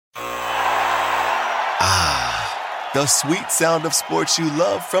The sweet sound of sports you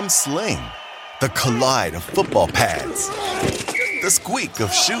love from Sling. The collide of football pads. The squeak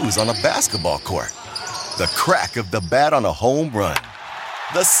of shoes on a basketball court. The crack of the bat on a home run.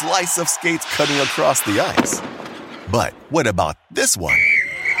 The slice of skates cutting across the ice. But what about this one?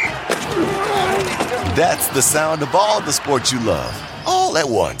 That's the sound of all the sports you love, all at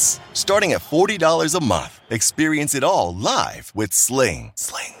once. Starting at $40 a month. Experience it all live with Sling.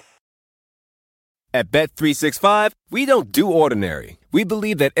 At Bet365, we don't do ordinary. We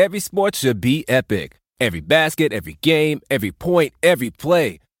believe that every sport should be epic. Every basket, every game, every point, every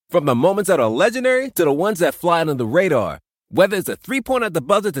play. From the moments that are legendary to the ones that fly under the radar. Whether it's a three-pointer at the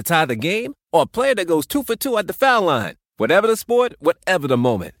buzzer to tie the game or a player that goes 2 for 2 at the foul line. Whatever the sport, whatever the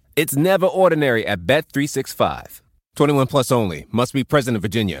moment. It's never ordinary at Bet365. 21 plus only. Must be present in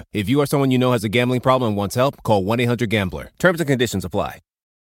Virginia. If you or someone you know has a gambling problem and wants help, call 1-800-GAMBLER. Terms and conditions apply.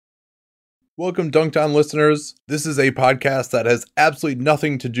 Welcome, Dunked On listeners. This is a podcast that has absolutely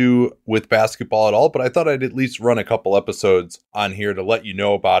nothing to do with basketball at all, but I thought I'd at least run a couple episodes on here to let you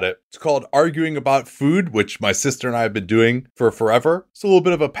know about it. It's called Arguing About Food, which my sister and I have been doing for forever. It's a little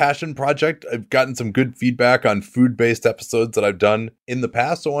bit of a passion project. I've gotten some good feedback on food-based episodes that I've done in the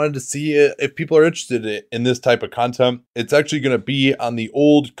past. So I wanted to see if people are interested in this type of content. It's actually going to be on the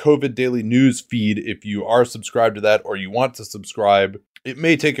old COVID Daily News feed if you are subscribed to that or you want to subscribe. It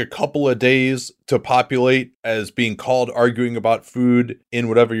may take a couple of days to populate as being called Arguing About Food in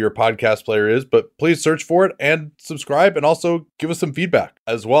whatever your podcast player is, but please search for it and subscribe and also give us some feedback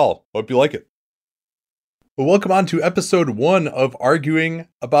as well. Hope you like it. Well, welcome on to episode 1 of Arguing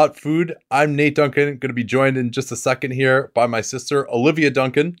About Food. I'm Nate Duncan, going to be joined in just a second here by my sister, Olivia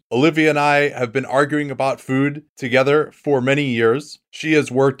Duncan. Olivia and I have been arguing about food together for many years. She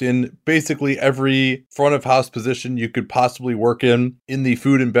has worked in basically every front of house position you could possibly work in the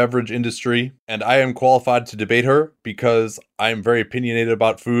food and beverage industry. And I am qualified to debate her because I am very opinionated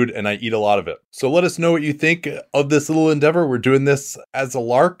about food and I eat a lot of it. So let us know what you think of this little endeavor. We're doing this as a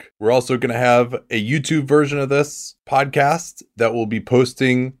lark. We're also going to have a YouTube version of this podcast that we'll be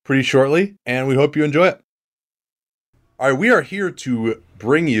posting pretty shortly. And we hope you enjoy it. All right, we are here to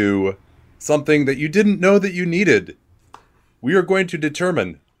bring you something that you didn't know that you needed. We are going to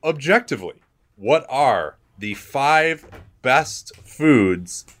determine objectively what are the 5 best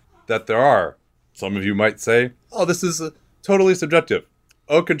foods that there are. Some of you might say, oh, this is totally subjective.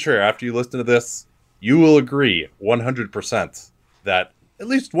 Au contraire, after you listen to this, you will agree 100% that at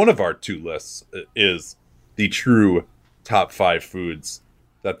least one of our 2 lists is the true top 5 foods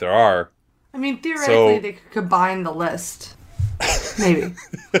that there are. I mean, theoretically, they could combine the list. Maybe.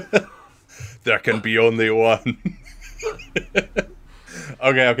 There can be only one.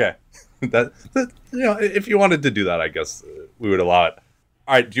 Okay. That if you wanted to do that, I guess we would allow it.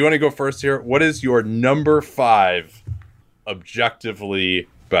 All right, do you want to go first here? What is your number 5 objectively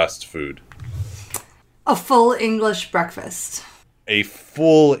best food? A full English breakfast. A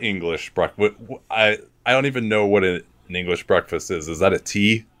full English breakfast. I don't even know what an English breakfast is. Is that a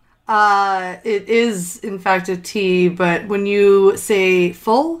tea? It is, in fact, a tea, but when you say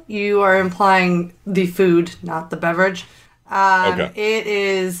full, you are implying the food, not the beverage. Okay. It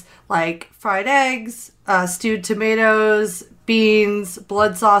is like fried eggs, stewed tomatoes, beans,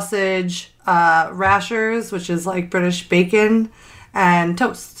 blood sausage, rashers, which is like British bacon, and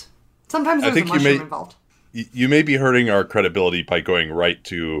toast. Sometimes there's a mushroom involved. You may be hurting our credibility by going right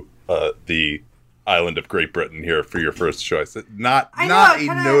to the island of Great Britain here for your first choice. Not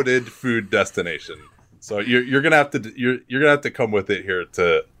a noted food destination. So you're gonna have to come with it here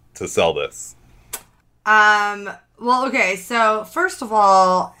to sell this. Well, okay. So first of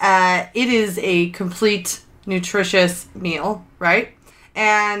all, it is a complete nutritious meal, right?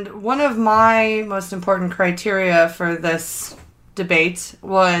 And one of my most important criteria for this debate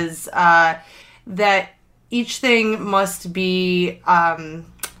was that each thing must be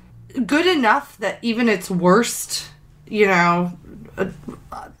good enough that even its worst, item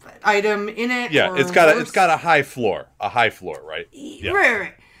in it. Yeah, it's got a high floor, right? Yeah.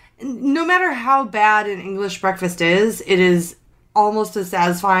 Right. No matter how bad an English breakfast is, it is almost as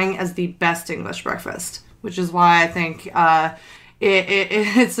satisfying as the best English breakfast, which is why I think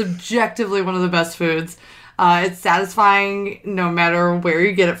it's objectively one of the best foods. It's satisfying no matter where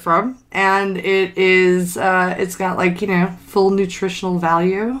you get it from, and it's got full nutritional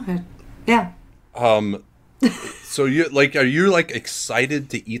value. Yeah. So are you excited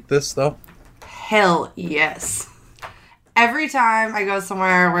to eat this though? Hell yes. Every time I go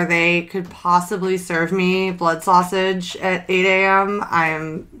somewhere where they could possibly serve me blood sausage at 8 a.m., I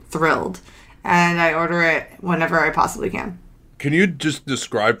am thrilled. And I order it whenever I possibly can. Can you just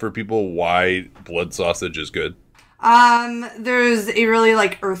describe for people why blood sausage is good? There's a really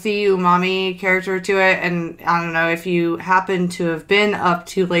like earthy umami character to it, and I don't know if you happen to have been up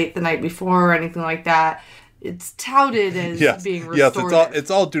too late the night before or anything like that. It's touted as being restorative. Yes, it's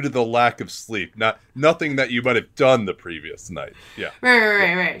all due to the lack of sleep, nothing that you might have done the previous night. Yeah,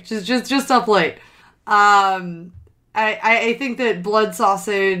 right. Just up late. I think that blood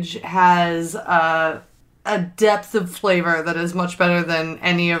sausage has a depth of flavor that is much better than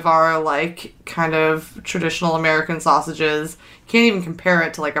any of our like kind of traditional American sausages. Can't even compare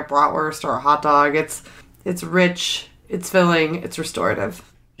it to like a bratwurst or a hot dog. It's rich, it's filling, it's restorative.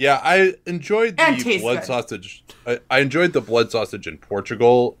 Yeah, I enjoyed the blood sausage. I enjoyed the blood sausage in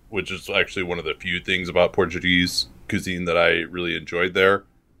Portugal, which is actually one of the few things about Portuguese cuisine that I really enjoyed there.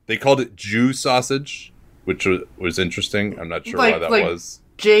 They called it Jew sausage, which was interesting. I'm not sure why that was.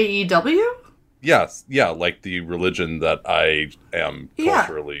 JEW? Yes, yeah, like the religion that I am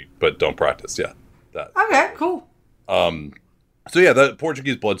culturally, but don't practice. Yeah, that. Okay, cool. So yeah, the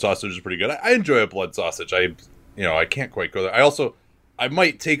Portuguese blood sausage is pretty good. I enjoy a blood sausage. I can't quite go there. I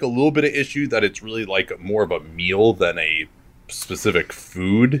might take a little bit of issue that it's really like more of a meal than a specific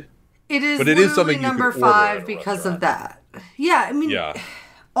food. It is, but it is something number 5 because of that. Yeah, I mean,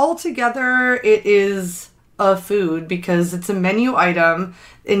 altogether it is a food because it's a menu item,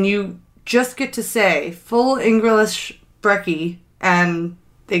 and you just get to say full English brekkie, and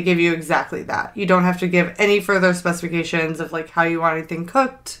they give you exactly that. You don't have to give any further specifications of like how you want anything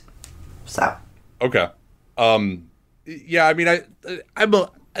cooked. So okay. Yeah, I mean, I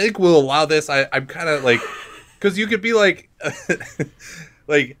think we'll allow this. I'm kind of like, because you could be like,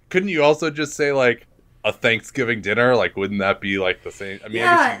 like, couldn't you also just say like a Thanksgiving dinner? Like, wouldn't that be like the same? I mean,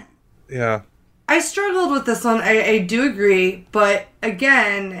 yeah. I struggled with this one. I do agree, but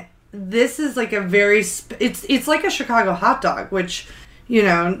again, this is like a very it's like a Chicago hot dog, which, you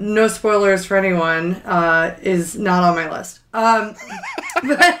know, no spoilers for anyone, is not on my list.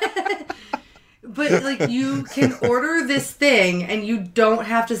 But like, you can order this thing and you don't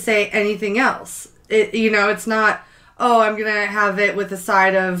have to say anything else. It's not, oh, I'm going to have it with a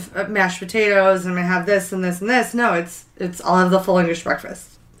side of mashed potatoes and I'm going to have this and this and this. No, it's I'll have the full English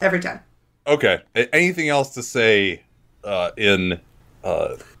breakfast every time. Okay. Anything else to say in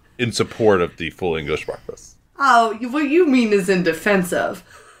support of the full English breakfast? Oh, what you mean is in defense of.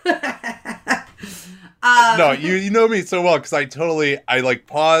 No, you know me so well, because I like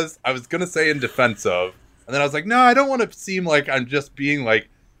paused. I was going to say in defense of, and then I was like, no, I don't want to seem like I'm just being like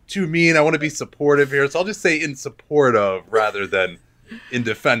too mean. I want to be supportive here. So I'll just say in support of rather than in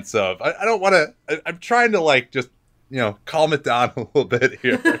defense of. I don't want to, I'm trying to like just, calm it down a little bit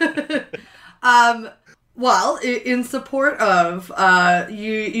here. Well, in support of,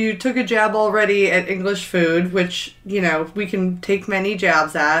 you took a jab already at English food, which, we can take many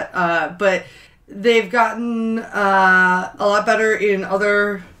jabs at, but they've gotten a lot better in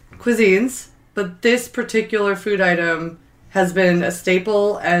other cuisines, but this particular food item has been a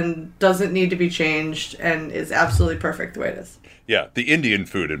staple and doesn't need to be changed and is absolutely perfect the way it is. Yeah, the Indian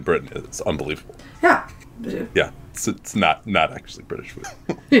food in Britain is unbelievable. Yeah. Yeah, it's not actually British food.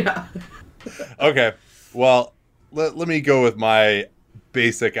 Yeah. Okay, well, let me go with my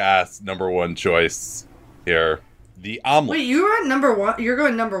basic ass number 1 choice here. The omelet. Wait, you were at number 1? You're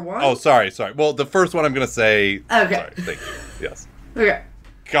going number 1? Oh, sorry. Well, the first one I'm going to say... Okay. Sorry, thank you. Yes. Okay.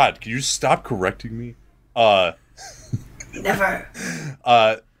 God, can you stop correcting me? Never.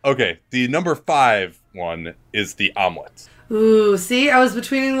 Okay, the number 5 one is the omelet. Ooh, see? I was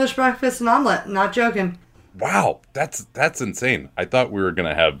between English breakfast and omelet. Not joking. Wow, that's insane. I thought we were going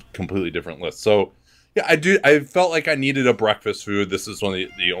to have completely different lists. So, yeah, I felt like I needed a breakfast food. This is one of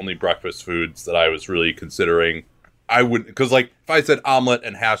the only breakfast foods that I was really considering. I wouldn't, because like if I said omelet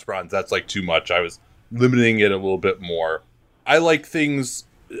and hash browns, that's like too much. I was limiting it a little bit more. I like things,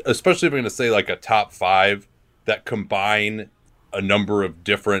 especially if I'm going to say like a top 5 that combine a number of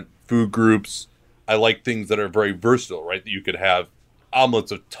different food groups. I like things that are very versatile, right? That you could have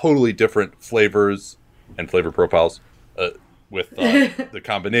omelets of totally different flavors and flavor profiles with the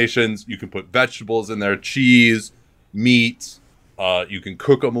combinations. You can put vegetables in there, cheese, meat. You can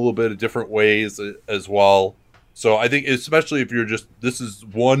cook them a little bit of different ways as well. So I think especially if this is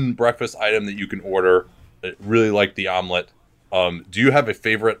one breakfast item that you can order. I really like the omelet. Do you have a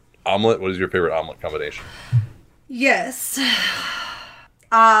favorite omelet? What is your favorite omelet combination? Yes.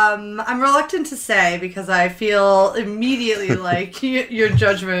 I'm reluctant to say because I feel immediately like your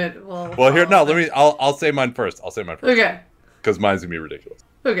judgment will... Well, here, no, I'll say mine first. Okay. Because mine's going to be ridiculous.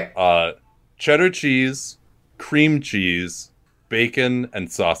 Okay. Cheddar cheese, cream cheese, bacon,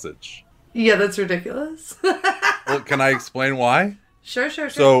 and sausage. Yeah, that's ridiculous. Well, can I explain why? Sure.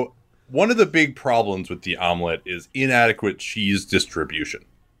 So, one of the big problems with the omelet is inadequate cheese distribution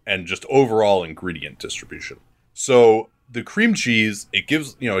and just overall ingredient distribution. So the cream cheese, it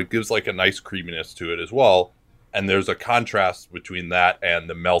gives like a nice creaminess to it as well. And there's a contrast between that and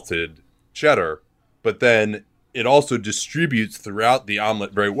the melted cheddar. But then it also distributes throughout the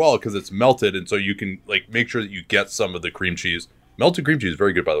omelet very well because it's melted. And so you can like make sure that you get some of the cream cheese. Melted cream cheese is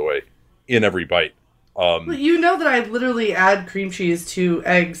very good, by the way, in every bite. Well, you know that I literally add cream cheese to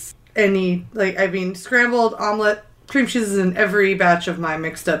eggs. Scrambled omelet, cream cheese is in every batch of my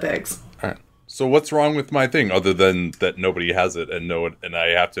mixed up eggs. All right. So what's wrong with my thing other than that nobody has it and I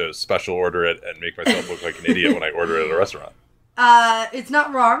have to special order it and make myself look like an idiot when I order it at a restaurant? It's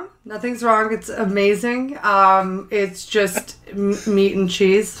not wrong. Nothing's wrong. It's amazing. It's just meat and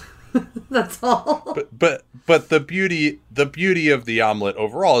cheese. That's all. But the beauty of the omelet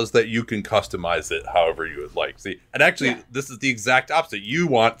overall is that you can customize it however you would like. See, and actually, This is the exact opposite. You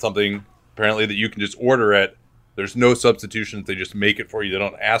want something apparently that you can just order it. There's no substitutions. They just make it for you. They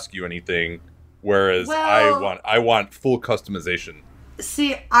don't ask you anything. Whereas I want full customization.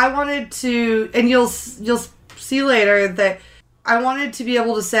 See, I wanted to, and you'll see later that I wanted to be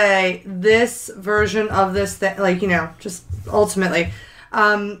able to say this version of this that, like, just ultimately.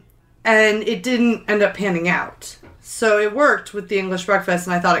 And it didn't end up panning out. So it worked with the English breakfast,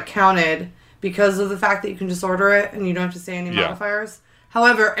 and I thought it counted because of the fact that you can just order it and you don't have to say any modifiers.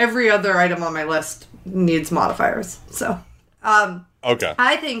 However, every other item on my list needs modifiers. So, okay.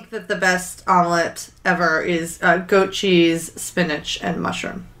 I think that the best omelet ever is goat cheese, spinach, and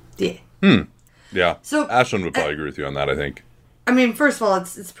mushroom. Yeah. Yeah. So Ashlyn would probably agree with you on that, I think. I mean, first of all,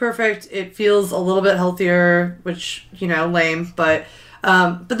 it's perfect. It feels a little bit healthier, which, lame, but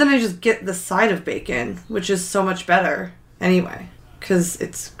then I just get the side of bacon, which is so much better anyway, because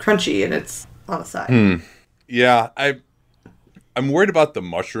it's crunchy and it's on the side. Yeah, I'm worried about the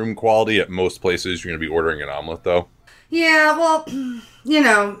mushroom quality at most places you're going to be ordering an omelet, though. Yeah, well,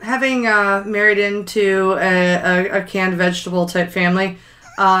 having married into a canned vegetable type family,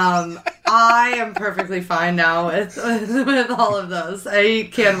 I am perfectly fine now with all of those. I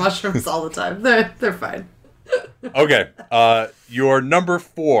eat canned mushrooms all the time. They're fine. Okay, your number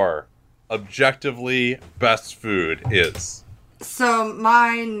 4 objectively best food is? So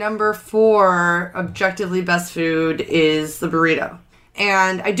my number 4 objectively best food is the burrito.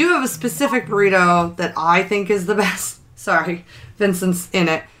 And I do have a specific burrito that I think is the best. Sorry, Vincent's in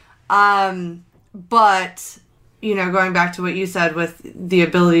it. But, going back to what you said with the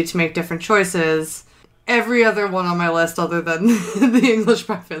ability to make different choices, every other one on my list other than the English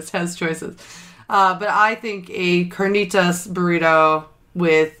breakfast has choices. But I think a carnitas burrito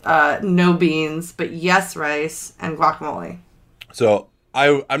with no beans, but yes rice and guacamole. So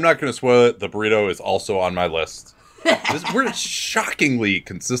I'm not going to spoil it. The burrito is also on my list. We're shockingly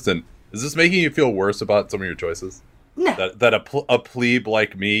consistent. Is this making you feel worse about some of your choices? No. That a plebe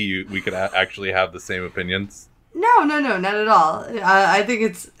like me, we could actually have the same opinions? No, not at all. I think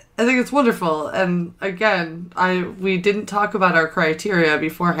it's wonderful. And again, we didn't talk about our criteria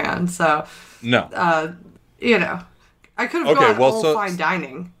beforehand, so no. I could have gone fine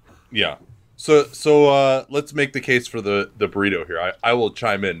dining. Yeah. So let's make the case for the burrito here. I will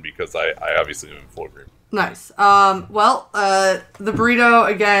chime in because I obviously am in full agreement. Nice. The burrito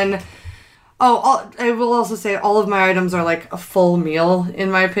again. I will also say all of my items are like a full meal in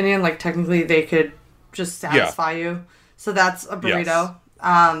my opinion. Like technically they could just satisfy you. So that's a burrito.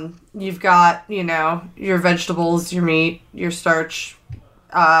 Yes. You've got, your vegetables, your meat, your starch.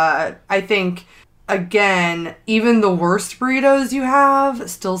 I think again, even the worst burritos you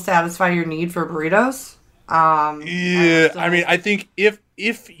have still satisfy your need for burritos. I think if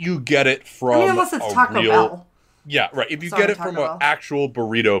you get it from unless it's Taco Bell. Yeah, right. If you get it from an actual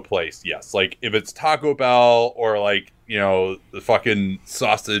burrito place, yes. Like if it's Taco Bell or like, the fucking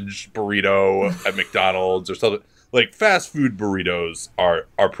sausage burrito at McDonald's or something. Like fast food burritos are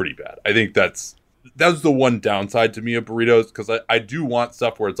pretty bad. I think that's the one downside to me of burritos because I do want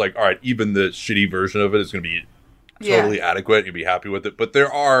stuff where it's like, all right, even the shitty version of it is going to be totally adequate. You'll be happy with it. But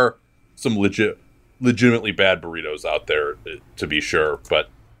there are some legitimately bad burritos out there, to be sure. But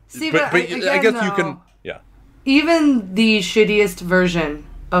again, I guess you can, even the shittiest version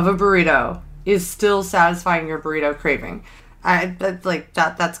of a burrito is still satisfying your burrito craving.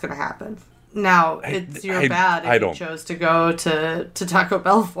 That's going to happen. Now, it's your bad if you chose to go to Taco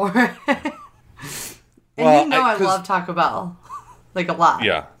Bell for it. And I love Taco Bell. Like, a lot.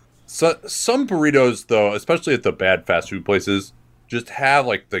 Yeah. So, some burritos, though, especially at the bad fast food places, just have,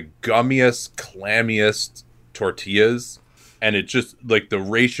 like, the gummiest, clammiest tortillas. And it just, like, the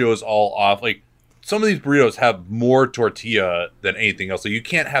ratio is all off. Like, some of these burritos have more tortilla than anything else. So you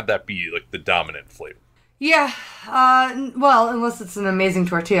can't have that be like the dominant flavor. Yeah. Well, unless it's an amazing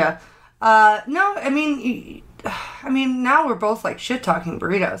tortilla. No, I mean, now we're both like shit talking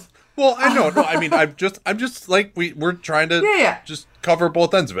burritos. Well, I know. No, I mean, I'm just like we're trying to just cover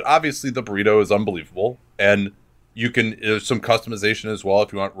both ends of it. Obviously, the burrito is unbelievable, and there's some customization as well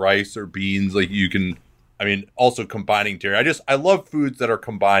if you want rice or beans. Like you can, I mean, also combining dairy. I love foods that are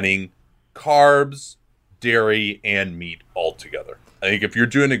combining carbs, dairy, and meat all together. I think if you're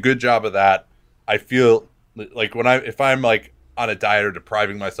doing a good job of that, I feel like if I'm like on a diet or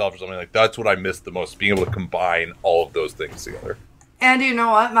depriving myself or something, like that's what I miss the most, being able to combine all of those things together. And you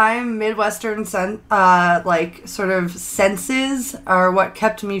know what? My Midwestern sort of senses are what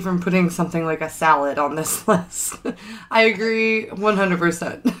kept me from putting something like a salad on this list. I agree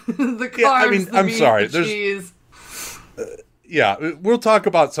 100%. The carbs, the meat, the cheese. We'll talk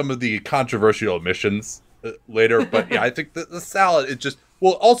about some of the controversial omissions later, but yeah, I think the salad, it just,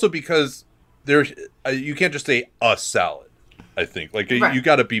 well, also because you can't just say a salad, I think. Like, right. You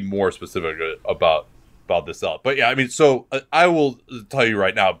got to be more specific about this salad. But yeah, I mean, so I will tell you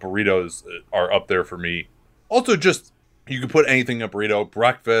right now, burritos are up there for me. Also, just, you can put anything in a burrito.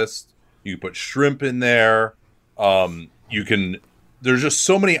 Breakfast, you can put shrimp in there. There's just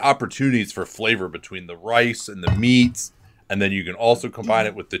so many opportunities for flavor between the rice and the meats. And then you can also combine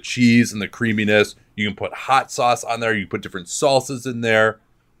it with the cheese and the creaminess. You can put hot sauce on there. You can put different salsas in there.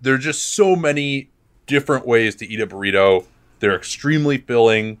 There are just so many different ways to eat a burrito. They're extremely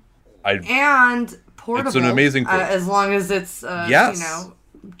filling. And portable. It's an amazing food. As long as it's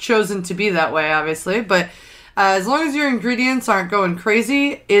chosen to be that way, obviously. But as long as your ingredients aren't going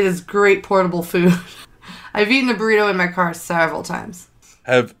crazy, it is great portable food. I've eaten a burrito in my car several times.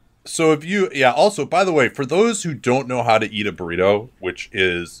 Also, by the way, for those who don't know how to eat a burrito, which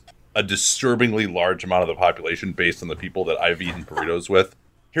is a disturbingly large amount of the population based on the people that I've eaten burritos with,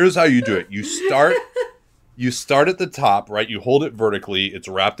 here's how you do it. You start at the top, right? You hold it vertically. It's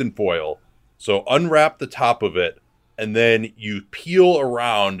wrapped in foil. So unwrap the top of it, and then you peel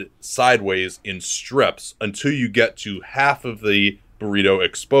around sideways in strips until you get to half of the burrito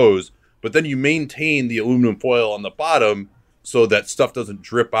exposed. But then you maintain the aluminum foil on the bottom so that stuff doesn't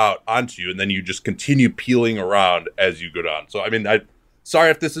drip out onto you, and then you just continue peeling around as you go down. So, I mean,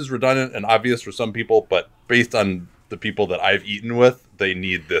 sorry if this is redundant and obvious for some people, but based on the people that I've eaten with, they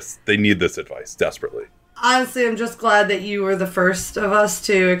need this advice desperately. Honestly, I'm just glad that you were the first of us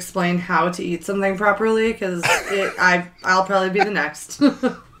to explain how to eat something properly, because I'll probably be the next.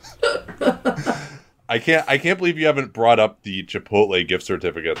 I can't believe you haven't brought up the Chipotle gift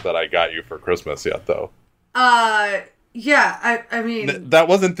certificate that I got you for Christmas yet, though. Yeah, I mean... that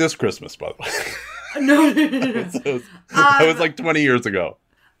wasn't this Christmas, by the way. No. That was like 20 years ago.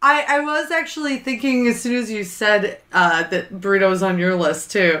 I was actually thinking as soon as you said that burrito was on your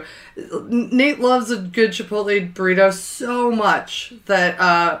list, too. Nate loves a good Chipotle burrito so much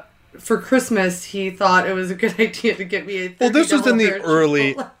that for Christmas he thought it was a good idea to get me a $30 Well, this was in the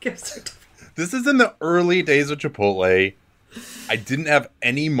early... gift certificate. This is in the early days of Chipotle. I didn't have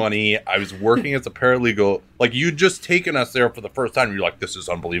any money. I was working as a paralegal. Like, you'd just taken us there for the first time. You're like, this is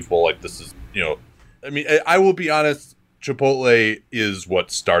unbelievable. Like, this is, I mean, I will be honest. Chipotle is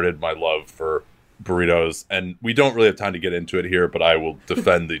what started my love for burritos. And we don't really have time to get into it here, but I will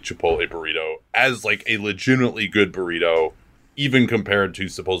defend the Chipotle burrito as, like, a legitimately good burrito, even compared to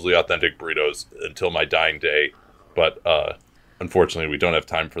supposedly authentic burritos until my dying day. But, unfortunately, we don't have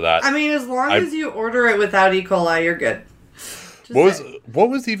time for that. I mean, as long as you order it without E. coli, you're good.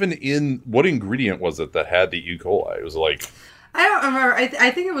 What ingredient was it that had the E. coli? It was like... I don't remember. I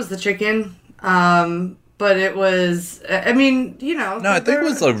think it was the chicken. But it was, I mean, No, I think it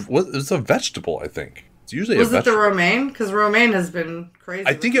was a vegetable, I think. It's usually a vegetable. Was it the romaine? Because romaine has been crazy.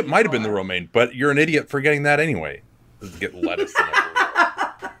 I think it might have been the romaine, but you're an idiot for getting that anyway. Get lettuce in it.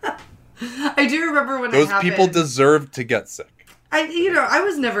 I do remember when those people deserve to get sick. I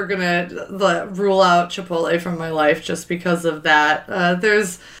was never gonna rule out Chipotle from my life just because of that.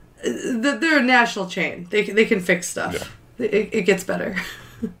 They're a national chain. They can fix stuff. Yeah. It gets better.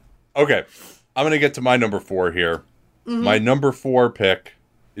 Okay, I'm gonna get to my number 4 here. Mm-hmm. My number 4 pick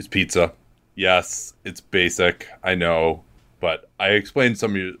is pizza. Yes, it's basic, I know, but I explained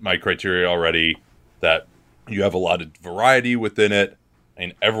some of my criteria already. That you have a lot of variety within it.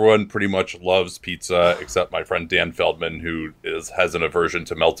 And everyone pretty much loves pizza, except my friend Dan Feldman, who has an aversion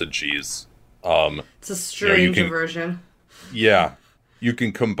to melted cheese. It's a strange aversion. Yeah. You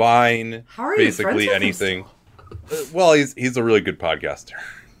can combine basically anything. Well, he's a really good podcaster.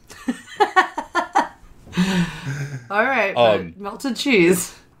 All right, but melted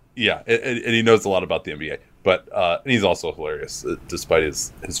cheese. Yeah, and he knows a lot about the NBA. But and he's also hilarious, despite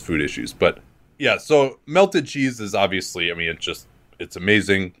his food issues. But yeah, so melted cheese is obviously, I mean, it's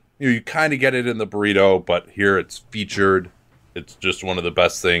amazing. You kind of get it in the burrito, but here it's featured. It's just one of the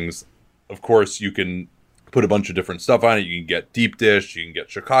best things. Of course, you can put a bunch of different stuff on it. You can get deep dish, you can get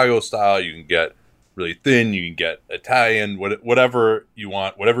Chicago style, you can get really thin, you can get Italian, whatever you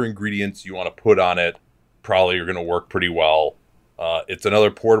want, whatever ingredients you want to put on it, probably are going to work pretty well. It's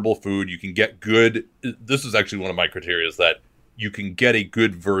another portable food. You can get good. This is actually one of my criteria, is that you can get a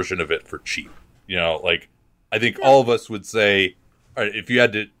good version of it for cheap. Like I think all of us would say, all right, if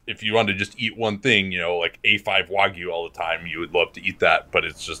you wanted to just eat one thing, like A5 Wagyu all the time, you would love to eat that, but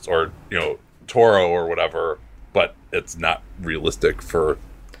it's just, or, Toro or whatever, but it's not realistic for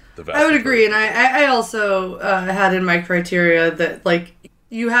the vast. I would agree. And I also had in my criteria that like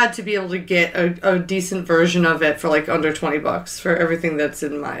you had to be able to get a decent version of it for like under $20 for everything that's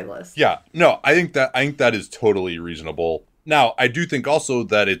in my list. Yeah, no, I think that is totally reasonable. Now, I do think also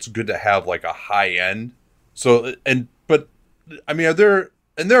that it's good to have like a high end. So, but I mean, there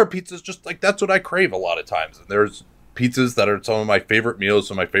are pizzas just like that's what I crave a lot of times. And there's pizzas that are some of my favorite meals.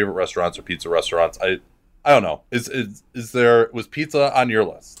 Some of my favorite restaurants are pizza restaurants. I don't know. Was pizza on your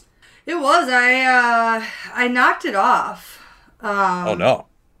list? It was. I knocked it off. Oh no.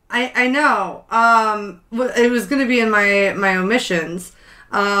 I know. It was going to be in my omissions.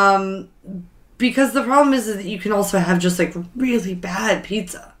 Because the problem is that you can also have just like really bad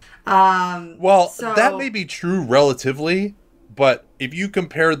pizza. That may be true relatively, but if you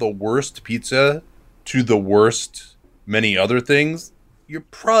compare the worst pizza to the worst many other things, you're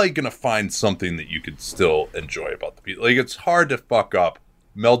probably going to find something that you could still enjoy about the pizza. Like, it's hard to fuck up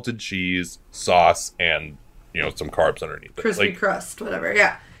melted cheese, sauce, and, some carbs underneath it. Crispy crust, whatever,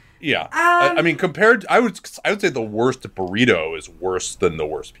 yeah. Yeah. I mean, compared, I would say the worst burrito is worse than the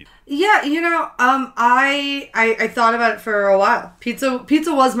worst pizza. Yeah, I thought about it for a while.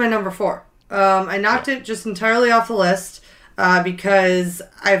 Pizza was my number 4. I knocked it just entirely off the list because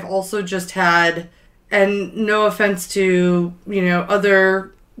I've also just had, and no offense to,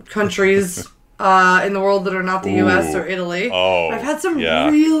 other countries in the world that are not the U.S. or Italy. I've had some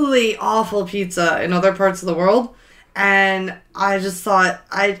really awful pizza in other parts of the world. And I just thought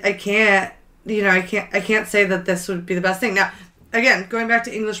I can't say that this would be the best thing. Now, again, going back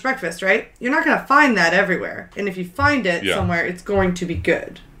to English breakfast, right? You're not going to find that everywhere. And if you find it somewhere, it's going to be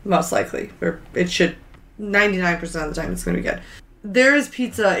good, most likely. Or it should, 99% of the time, it's going to be good. There is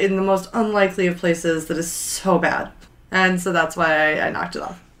pizza in the most unlikely of places that is so bad. And so that's why I knocked it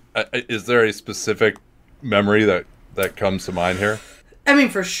off. Is there a specific memory that comes to mind here? I mean,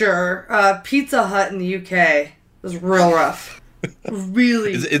 for sure. Pizza Hut in the UK was real rough.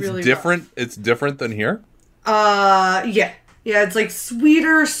 Really, it's really different. Rough. It's different than here. Yeah. It's like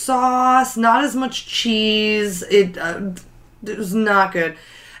sweeter sauce, not as much cheese. It was not good.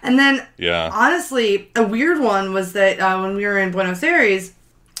 And then, honestly, a weird one was that when we were in Buenos Aires,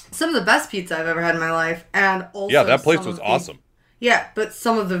 some of the best pizza I've ever had in my life, and also that place was awesome. Yeah, but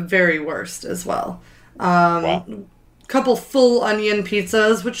some of the very worst as well. Wow. Couple full onion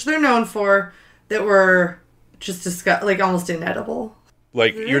pizzas, which they're known for, that were just almost inedible.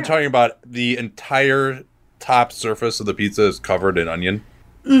 Like, you're talking about the entire top surface of the pizza is covered in onion?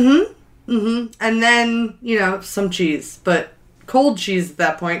 And then, some cheese. But cold cheese at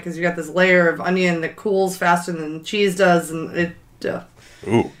that point, because you got this layer of onion that cools faster than cheese does, and it...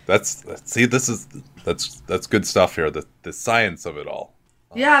 Ooh, that's good stuff here. The science of it all.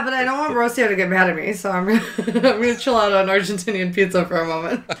 Yeah, but I don't want Rocio to get mad at me, so I'm gonna chill out on Argentinian pizza for a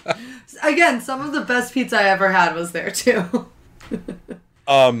moment. Again, some of the best pizza I ever had was there too.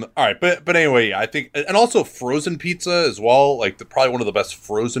 All right, but anyway, I think, and also frozen pizza as well. Like probably one of the best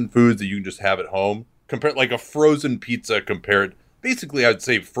frozen foods that you can just have at home. Like a frozen pizza compared, basically, I'd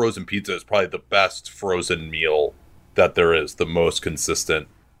say frozen pizza is probably the best frozen meal that there is, the most consistent.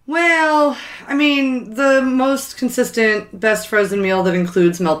 Well, I mean, the most consistent, best frozen meal that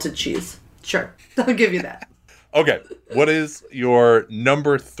includes melted cheese. Sure, I'll give you that. Okay, what is your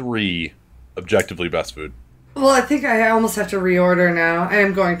number 3 objectively best food? Well, I think I almost have to reorder now. I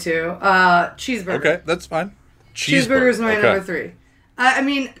am going to. Cheeseburger. Okay, that's fine. Cheeseburger is my number 3. I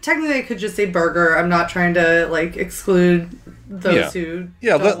mean, technically I could just say burger. I'm not trying to, exclude those who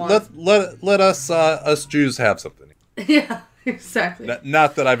don't want. Let us Jews have something. Yeah. Exactly.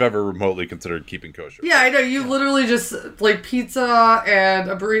 Not that I've ever remotely considered keeping kosher. Yeah, I know. You literally just, pizza and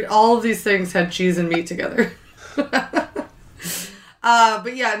a burrito, all of these things had cheese and meat together. But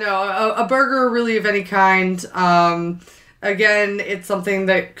yeah, no, a burger really of any kind. Again, it's something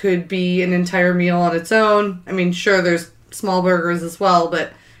that could be an entire meal on its own. I mean, sure, there's small burgers as well,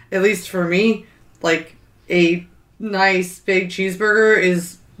 but at least for me, like a nice big cheeseburger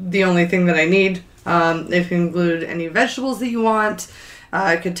is the only thing that I need. It can include any vegetables that you want.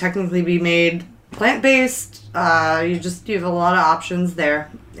 It could technically be made plant-based. You have a lot of options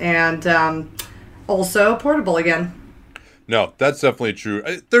there. And also portable again. No, that's definitely true.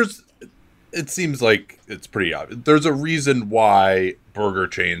 It seems like it's pretty obvious. There's a reason why burger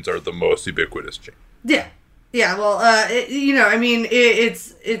chains are the most ubiquitous chain. Yeah. Yeah, well,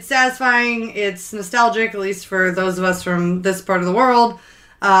 it's satisfying. It's nostalgic, at least for those of us from this part of the world.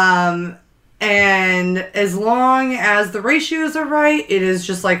 And as long as the ratios are right, it is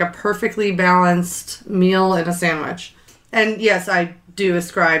just like a perfectly balanced meal in a sandwich. And yes, I do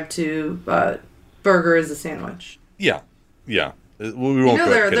ascribe to burger as a sandwich. Yeah. We won't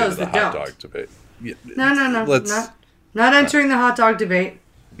get into the hot dog debate. Yeah, no. Not entering the hot dog debate.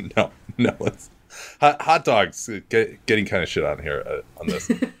 No. Hot dogs getting kind of shit on here on this.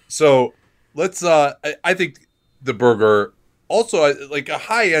 So let's. I think the burger also like a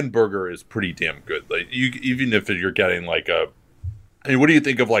high end burger is pretty damn good. Like even if you're getting like what do you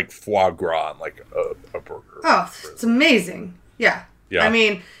think of like foie gras on like a burger? Oh, it's amazing. Yeah. Yeah. I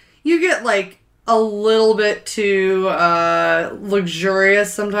mean, you get like a little bit too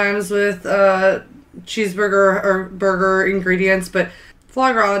luxurious sometimes with cheeseburger or burger ingredients, but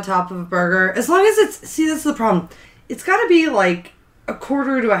foie gras on top of a burger, as long as that's the problem. It's got to be like a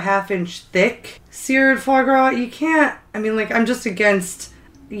quarter to a half inch thick seared foie gras. You can't, I'm just against,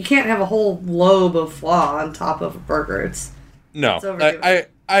 you can't have a whole lobe of foie on top of a burger. It's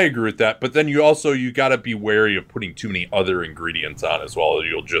I agree with that, but then you got to be wary of putting too many other ingredients on as well.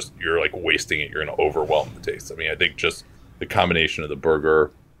 You're like wasting it. You're going to overwhelm the taste. I think just the combination of the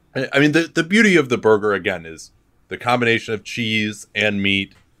burger. The beauty of the burger again is the combination of cheese and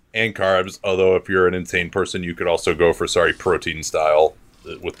meat and carbs. Although if you're an insane person, you could also go for protein style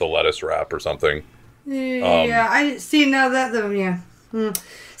with the lettuce wrap or something. Yeah, I see now that yeah.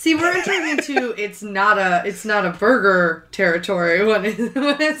 See, we're entering into it's not a burger territory when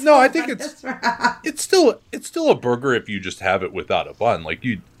it's no. I think it's still a burger if you just have it without a bun.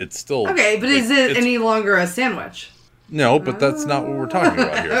 It's still okay. But is it any longer a sandwich? No, but that's not what we're talking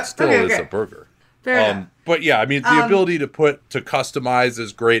about here. It still is a burger. Fair enough. But yeah, the ability to customize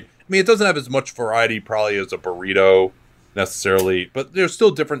is great. It doesn't have as much variety probably as a burrito necessarily, but there's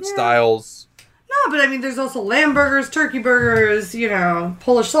still different styles. No, but there's also lamb burgers, turkey burgers,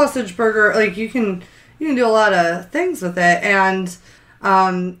 Polish sausage burger. Like you can do a lot of things with it. And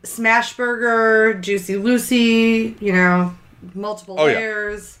smash burger, Juicy Lucy, multiple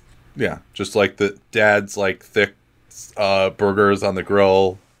layers. Yeah, just like the dad's like thick burgers on the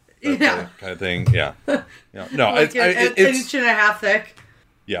grill. Kind of thing. Yeah. No, like it's an inch and a half thick.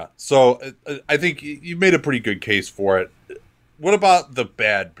 Yeah. So I think you made a pretty good case for it. What about the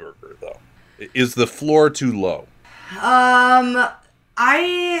bad burger though? Is the floor too low? I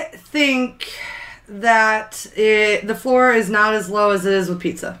think that the floor is not as low as it is with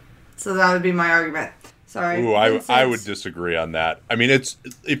pizza. So that would be my argument. Sorry. Ooh, I would disagree on that. It's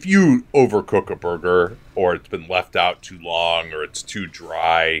if you overcook a burger or it's been left out too long or it's too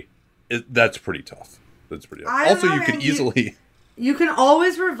dry, that's pretty tough. Also, you can easily... You can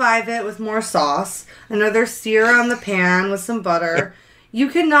always revive it with more sauce, another sear on the pan with some butter. You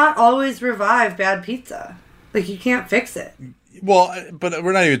cannot always revive bad pizza. You can't fix it. Well, but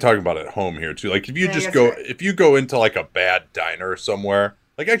we're not even talking about at home here, too. If you if you go into, a bad diner somewhere,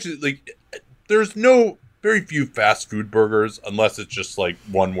 there's very few fast food burgers, unless it's just,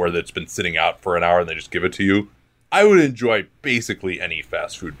 one where that's been sitting out for an hour and they just give it to you. I would enjoy basically any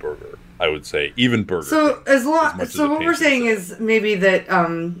fast food burger, I would say, even burger. So what we're saying is maybe that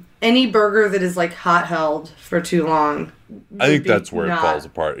any burger that is hot held for too long. I think that's where it falls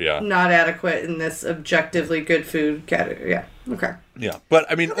apart. Yeah, not adequate in this objectively good food category. Yeah. Okay. Yeah, but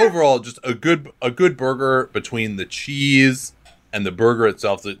overall, just a good burger between the cheese and the burger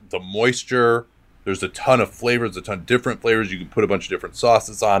itself, the moisture. There's a ton of flavors, a ton of different flavors. You can put a bunch of different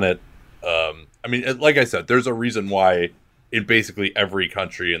sauces on it. Like I said, there's a reason why in basically every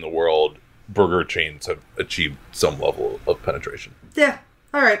country in the world, burger chains have achieved some level of penetration. Yeah.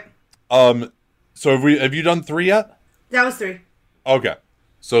 All right. So have you done 3 yet? That was 3. Okay.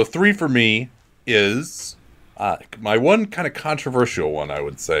 So 3 for me is my one kind of controversial one, I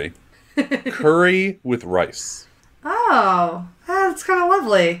would say. Curry with rice. Oh, that's kind of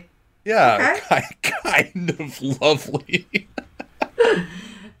lovely. Yeah, okay. Kind of lovely.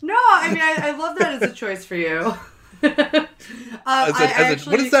 No, I love that as a choice for you. What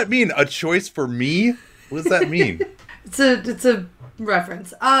does that mean? A choice for me? What does that mean? It's a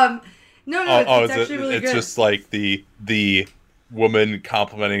reference. No, it's actually really good. It's just like the woman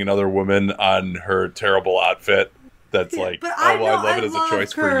complimenting another woman on her terrible outfit. That's like, but I love it as a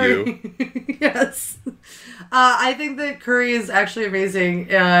choice curry. For you. Yes. I think that curry is actually amazing.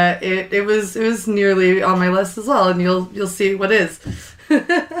 It was nearly on my list as well, and you'll see what is.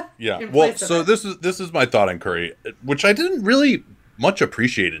 Yeah. Well, so this is my thought on curry, which I didn't really much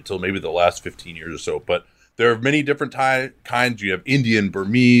appreciate until maybe the last 15 years or so. But there are many different Thai kinds. You have Indian,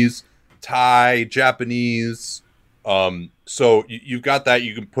 Burmese, Thai, Japanese. So you've got that.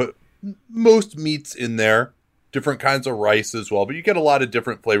 You can put most meats in there, different kinds of rice as well. But you get a lot of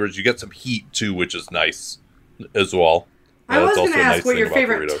different flavors. You get some heat too, which is nice as well. I was going to ask what your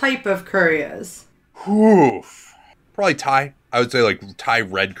favorite type of curry is. Oof. Probably Thai. I would say like Thai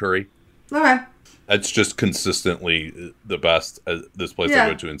red curry. Okay. That's just consistently the best. This place I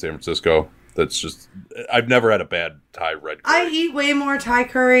go to in San Francisco. That's just, I've never had a bad Thai red curry. I eat way more Thai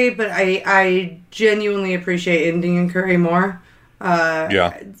curry, but I genuinely appreciate Indian curry more.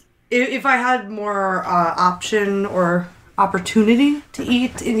 If I had more option or opportunity to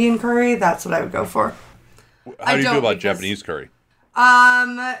eat Indian curry, that's what I would go for. How do you feel about Japanese curry?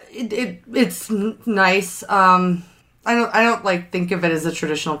 It's nice. I don't like think of it as a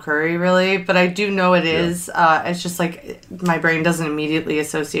traditional curry really, but I do know it is. It's just like my brain doesn't immediately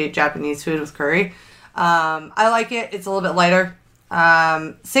associate Japanese food with curry. I like it. It's a little bit lighter.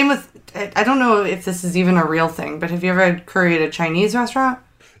 Same with, I don't know if this is even a real thing, but have you ever had curry at a Chinese restaurant?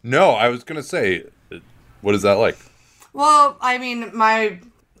 No, I was going to say, what is that like? Well, I mean,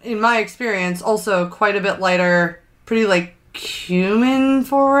 in my experience, also quite a bit lighter, pretty like cumin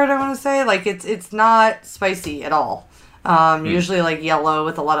forward, I want to say. Like it's not spicy at all. Usually like yellow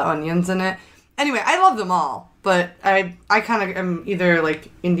with a lot of onions in it. Anyway, I love them all, but I kind of am either like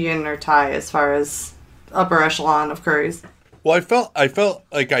Indian or Thai as far as upper echelon of curries. Well, I felt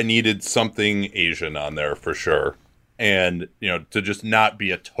like I needed something Asian on there for sure. And, to just not be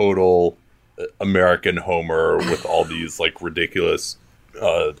a total American Homer with all these like ridiculous,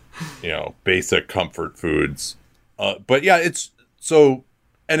 basic comfort foods. But yeah, it's so,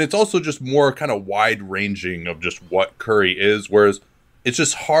 and it's also just more kind of wide ranging of just what curry is. Whereas it's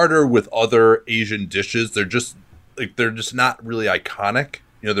just harder with other Asian dishes. They're just not really iconic.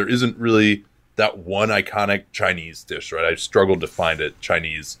 There isn't really that one iconic Chinese dish, right? I've struggled to find a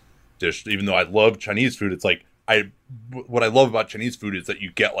Chinese dish, even though I love Chinese food. It's like, what I love about Chinese food is that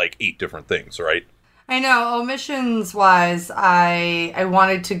you get like 8 different things, right? I know. Omissions wise, I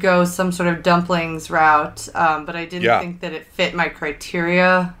wanted to go some sort of dumplings route, but I didn't think that it fit my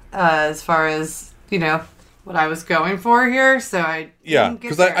criteria as far as, what I was going for here. So I didn't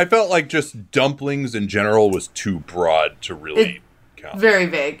get there. I felt like just dumplings in general was too broad to really count. Very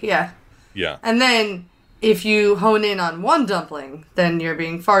vague, yeah. Yeah. And then if you hone in on one dumpling, then you're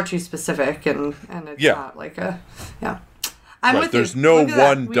being far too specific, and it's not like a, I'm with There's you. no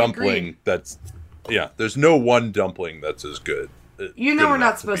one dumpling that's, there's no one dumpling that's as good. We're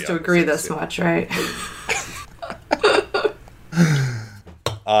not supposed to agree this much, right?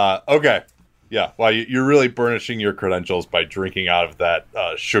 Okay. Yeah, well, you're really burnishing your credentials by drinking out of that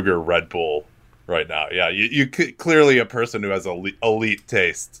sugar Red Bull right now. Yeah, you clearly a person who has elite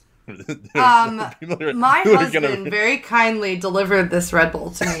taste. My husband very kindly delivered this Red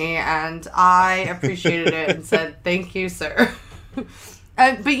Bull to me, and I appreciated it and said, "Thank you, sir."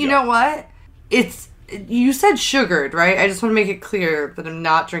 But you know what? You said sugared, right? I just want to make it clear that I'm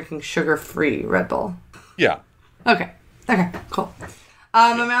not drinking sugar-free Red Bull. Yeah. Okay, cool.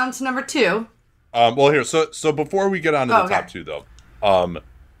 I'm on to number 2. Well, here, so before we get on to the top 2, though,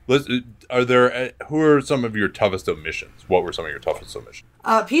 who are some of your toughest omissions? What were some of your toughest omissions?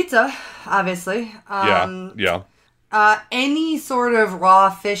 Pizza, obviously. Yeah. Any sort of raw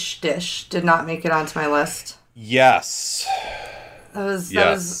fish dish did not make it onto my list. Yes. That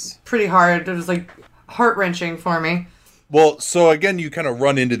was pretty hard. It was like heart-wrenching for me. Well, so again, you kind of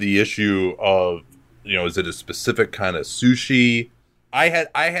run into the issue of, is it a specific kind of sushi? I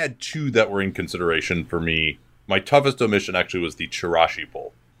had 2 that were in consideration for me. My toughest omission actually was the chirashi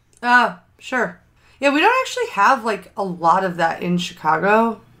bowl. Sure. Yeah, we don't actually have like a lot of that in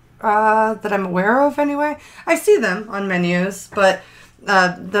Chicago that I'm aware of anyway. I see them on menus, but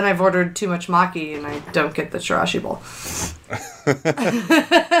then I've ordered too much maki and I don't get the chirashi bowl.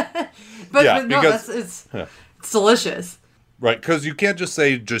 but no, it's delicious. Right, because you can't just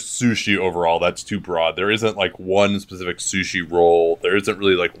say just sushi overall. That's too broad. There isn't like one specific sushi roll. There isn't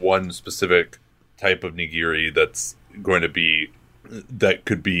really like one specific type of nigiri that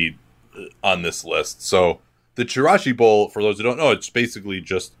could be on this list. So the chirashi bowl, for those who don't know, it's basically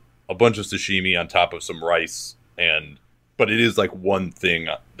just a bunch of sashimi on top of some rice, but it is like one thing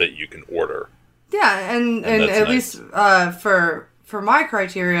that you can order. Yeah, and at nice. Least for my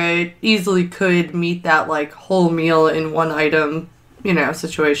criteria, it easily could meet that like whole meal in one item,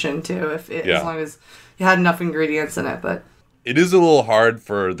 situation too. As long as you had enough ingredients in it. But it is a little hard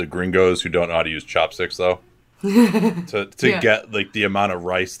for the gringos who don't know how to use chopsticks, though, to get like the amount of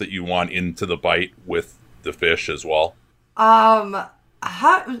rice that you want into the bite with the fish as well.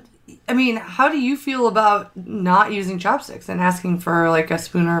 How do you feel about not using chopsticks and asking for like a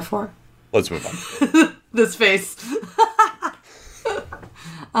spoon or a fork? Let's move on. This face.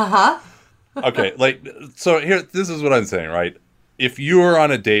 Uh-huh. Okay, so here, this is what I'm saying, right? If you are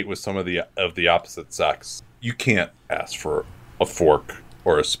on a date with somebody of the opposite sex, you can't ask for a fork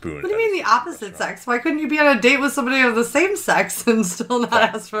or a spoon. What do you mean the opposite sex? Why couldn't you be on a date with somebody of the same sex and still not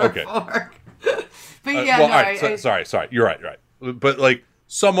ask for a fork? But sorry. You're right. But like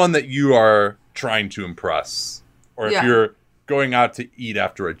someone that you are trying to impress, or if you're going out to eat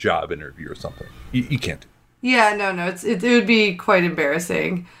after a job interview or something, you can't do it. Yeah, no, it would be quite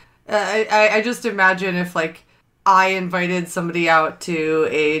embarrassing. I just imagine if, like, I invited somebody out to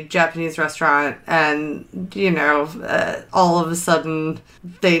a Japanese restaurant and, all of a sudden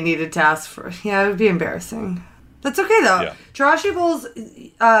they needed to ask for... Yeah, it would be embarrassing. That's okay, though. Yeah. Chirashi bowls,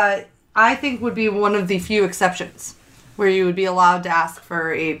 I think, would be one of the few exceptions where you would be allowed to ask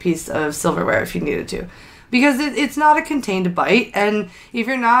for a piece of silverware if you needed to. Because it's not a contained bite, and if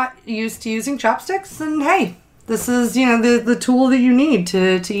you're not used to using chopsticks, then hey, this is, the tool that you need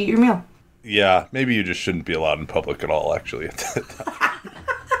to eat your meal. Yeah, maybe you just shouldn't be allowed in public at all, actually. I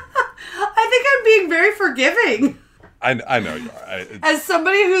think I'm being very forgiving. I know you are. As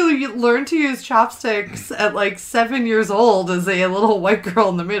somebody who learned to use chopsticks at like 7 years old as a little white girl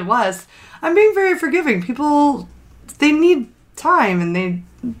in the Midwest, I'm being very forgiving. People, they need time, and they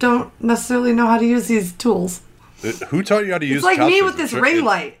don't necessarily know how to use these tools. Who taught you how to use chopsticks? It's like chopsticks? me with this ring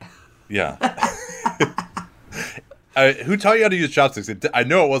light. Yeah. Who taught you how to use chopsticks? I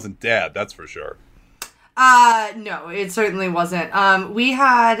know it wasn't Dad, that's for sure. No, it certainly wasn't. We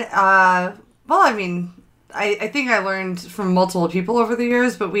had, I think I learned from multiple people over the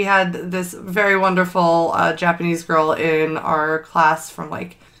years, but we had this very wonderful Japanese girl in our class from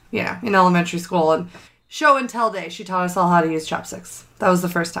in elementary school, and show and tell day, she taught us all how to use chopsticks. That was the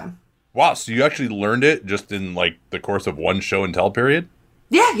first time. Wow, so you actually learned it just in the course of one show and tell period?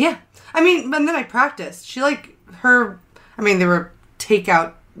 Yeah. And then I practiced. They were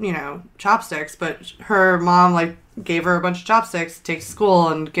takeout, chopsticks, but her mom gave her a bunch of chopsticks to take to school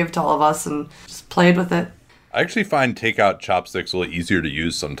and give to all of us, and just played with it. I actually find takeout chopsticks a little easier to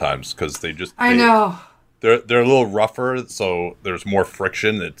use sometimes because they know. They're a little rougher, so there's more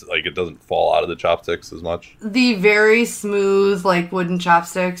friction. It's it doesn't fall out of the chopsticks as much. The very smooth wooden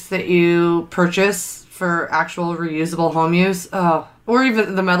chopsticks that you purchase for actual reusable home use, or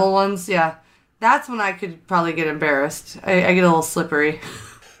even the metal ones, yeah, that's when I could probably get embarrassed. I get a little slippery.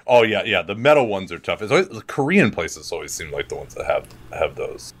 Oh yeah. The metal ones are tough. It's always, the Korean places always seem like the ones that have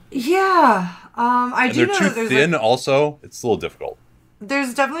those. Yeah, they're too thin. Also, it's a little difficult.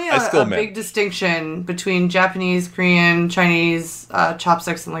 There's definitely a big distinction between Japanese, Korean, Chinese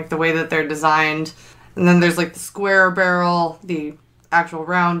chopsticks and the way that they're designed. And then there's the square barrel, the actual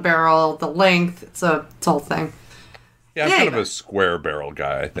round barrel, the length. It's a whole thing. Yeah, I'm kind of a square barrel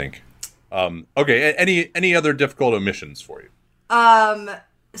guy, I think. Okay, any other difficult omissions for you?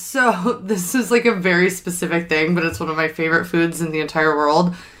 So this is a very specific thing, but it's one of my favorite foods in the entire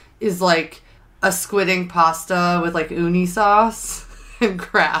world. Is a squid ink pasta with uni sauce and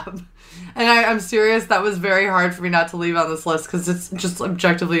crab. And I'm serious, that was very hard for me not to leave on this list because it's just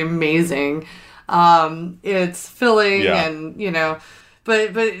objectively amazing. It's filling and,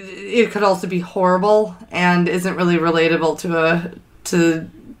 but it could also be horrible and isn't really relatable to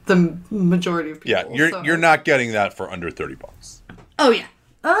the majority of people. Yeah, you're not getting that for under $30. Oh yeah.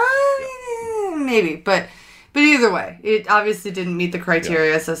 Maybe, but either way, it obviously didn't meet the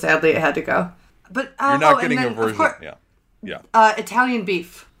criteria, so sadly it had to go. But you're not getting a version. Yeah. Italian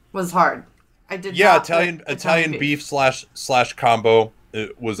beef was hard. I did. Yeah, Italian beef slash combo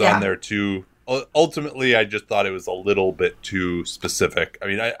was on there too. Ultimately, I just thought it was a little bit too specific. I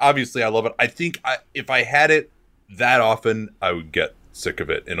mean, I love it. I think if I had it that often, I would get sick of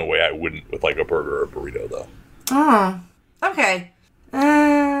it in a way I wouldn't with a burger or a burrito, though. Oh, okay.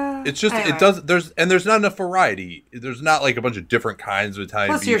 It's just anyway. There's not enough variety. There's not a bunch of different kinds of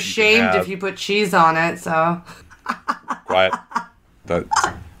Italian beef. Plus, you're shamed if you put cheese on it. So quiet.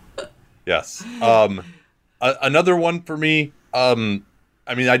 Yes. Another one for me. I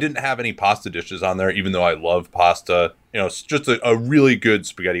didn't have any pasta dishes on there, even though I love pasta. It's just a really good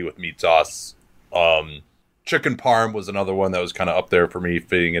spaghetti with meat sauce. Chicken parm was another one that was kind of up there for me,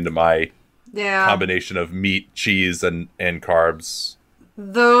 fitting into my combination of meat, cheese, and carbs.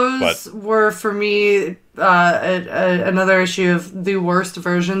 Those were, for me, another issue of the worst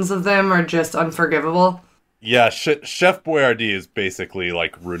versions of them are just unforgivable. Yeah, Chef Boyardee is basically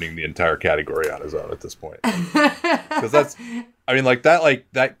like ruining the entire category on his own at this point. Because that's, I mean,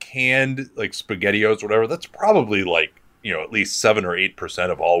 that canned like SpaghettiOs or whatever, that's probably like, at least 7 or 8%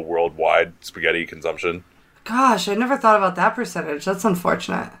 of all worldwide spaghetti consumption. Gosh, I never thought about that percentage. That's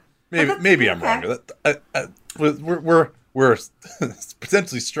unfortunate. Maybe I'm wrong. We're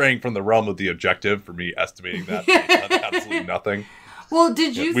potentially straying from the realm of the objective for me estimating that based on absolutely nothing. Well,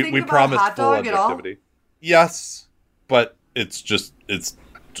 did you think about hot dog at all? Yes, but it's just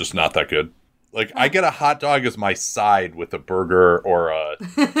not that good. Like, I get a hot dog as my side with a burger or an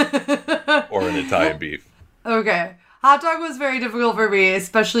Italian beef. Okay. Hot dog was very difficult for me,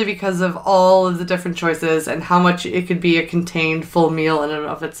 especially because of all of the different choices and how much it could be a contained full meal in and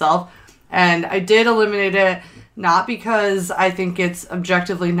of itself. And I did eliminate it, not because I think it's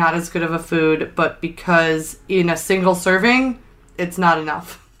objectively not as good of a food, but because in a single serving, it's not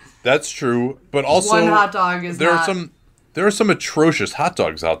enough. That's true, but also one hot dog is there are some atrocious hot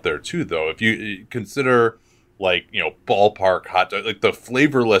dogs out there too, though. If you consider like, ballpark hot dog, like the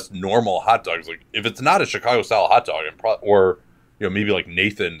flavorless normal hot dogs, like if it's not a Chicago style hot dog, or maybe like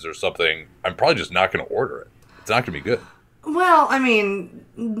Nathan's or something, I'm probably just not going to order it. It's not going to be good. Well, I mean,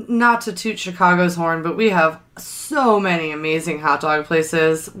 not to toot Chicago's horn, but we have so many amazing hot dog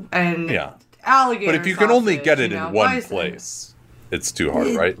places and alligator. But if you can only get it in one place, it's too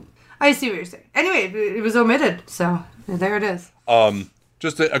hard, right? I see what you're saying. Anyway, it was omitted, so there it is.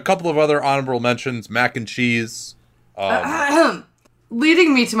 Just a couple of other honorable mentions: mac and cheese.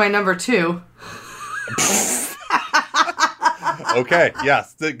 Leading me to my number 2. Okay,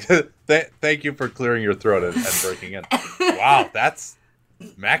 yes. Thank you for clearing your throat and breaking in. Wow, that's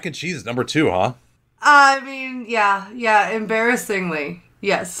mac and cheese number 2, huh? I mean, yeah, embarrassingly,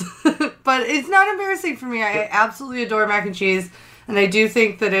 yes. But it's not embarrassing for me. I absolutely adore mac and cheese, and I do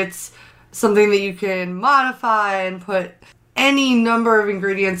think that it's something that you can modify and put any number of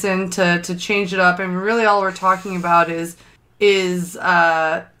ingredients in to change it up. And really all we're talking about is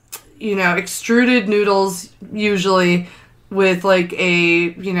extruded noodles, usually with like a,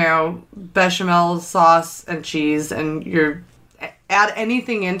 bechamel sauce and cheese, and you add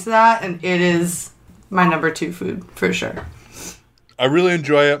anything into that, and it is my number 2 food for sure. I really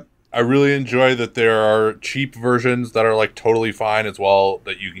enjoy it. I really enjoy that there are cheap versions that are like totally fine as well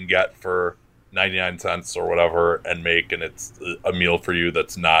that you can get for 99 cents or whatever and make, and it's a meal for you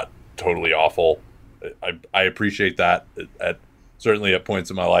that's not totally awful. I appreciate that. Certainly at points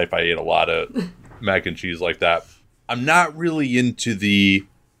in my life, I ate a lot of mac and cheese like that. I'm not really into the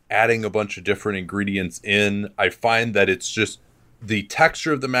adding a bunch of different ingredients in. I find that it's just the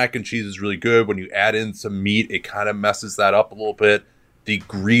texture of the mac and cheese is really good. When you add in some meat, it kind of messes that up a little bit. The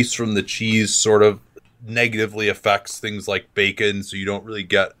grease from the cheese sort of negatively affects things like bacon, so you don't really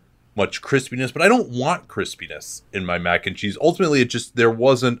get much crispiness. But I don't want crispiness in my mac and cheese. Ultimately, there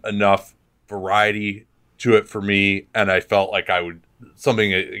wasn't enough variety to it for me, and I felt like I would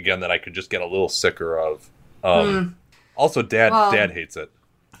something again that I could just get a little sicker of. Also, Dad hates it.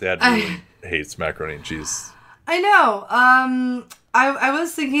 Dad really hates macaroni and cheese. I know. I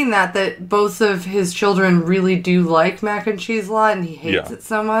was thinking that both of his children really do like mac and cheese a lot, and he hates it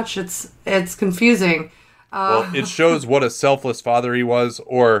so much. It's confusing. Well, it shows what a selfless father he was,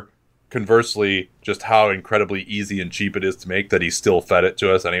 or conversely, just how incredibly easy and cheap it is to make that he still fed it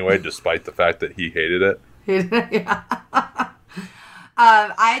to us anyway, despite the fact that he hated it. Yeah.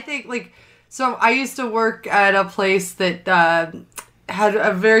 I think, so I used to work at a place that had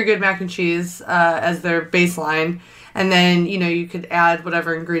a very good mac and cheese as their baseline. And then, you could add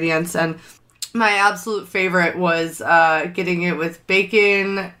whatever ingredients. And my absolute favorite was getting it with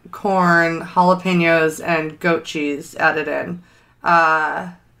bacon, corn, jalapenos, and goat cheese added in.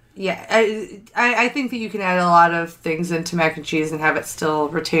 I think that you can add a lot of things into mac and cheese and have it still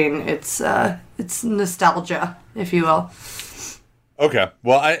retain its nostalgia, if you will. Okay.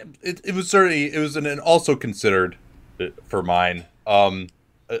 Well, it was an also considered for mine.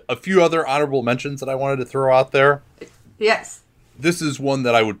 A few other honorable mentions that I wanted to throw out there. Yes. This is one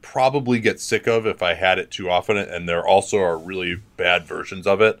that I would probably get sick of if I had it too often, and there also are really bad versions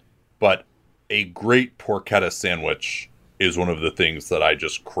of it. But a great porchetta sandwich is one of the things that I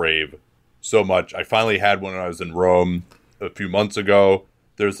just crave so much. I finally had one when I was in Rome a few months ago.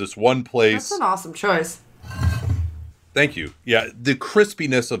 There's this one place. That's an awesome choice. Thank you. Yeah, the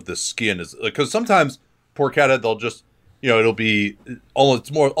crispiness of the skin is, because sometimes porchetta, they'll just, it'll be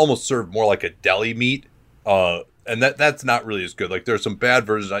almost served more like a deli meat. And and that's not really as good. Like there's some bad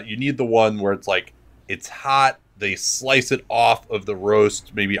versions. You need the one where it's like it's hot. They slice it off of the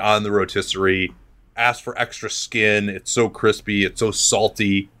roast, maybe on the rotisserie. Ask for extra skin. It's so crispy. It's so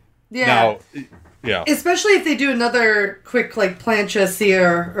salty. Yeah. Now, yeah. Especially if they do another quick like plancha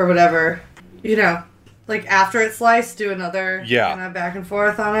sear or whatever, you know, like after it's sliced, do another kind of back and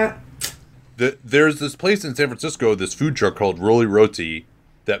forth on it. There's this place in San Francisco, this food truck called Rolli Roti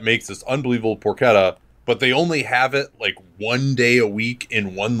that makes this unbelievable porchetta, but they only have it like one day a week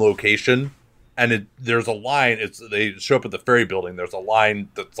in one location. And there's a line. They show up at the Ferry Building. There's a line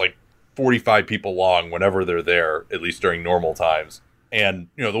that's like 45 people long whenever they're there, at least during normal times. And,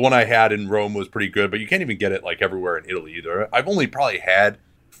 you know, the one I had in Rome was pretty good, but you can't even get it like everywhere in Italy either. I've only probably had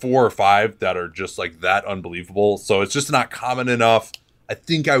 4 or 5 that are just like that unbelievable. So it's just not common enough. I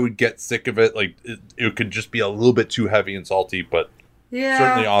think I would get sick of it. Like it could just be a little bit too heavy and salty, but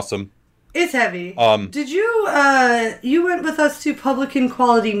certainly awesome. It's heavy. Did you, you went with us to Publican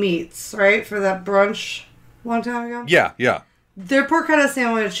Quality Meats, right? For that brunch a long time ago? Yeah. Their porchetta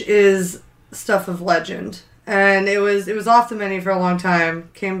sandwich is stuff of legend. And it was off the menu for a long time.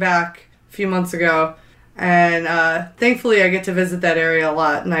 Came back a few months ago. And thankfully I get to visit that area a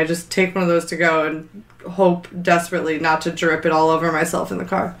lot. And I just take one of those to go and hope desperately not to drip it all over myself in the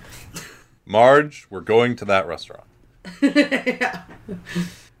car. Marge, we're going to that restaurant. Yeah.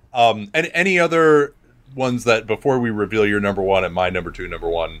 And any other ones that, before we reveal your number one and my number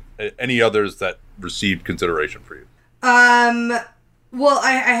one, any others that received consideration for you? Well,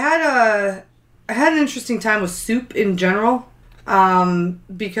 I had an interesting time with soup in general,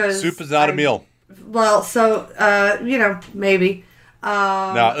 because soup is not a meal. Well, so, you know, maybe.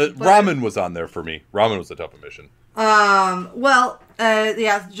 Ramen was on there for me. Ramen was a tough omission.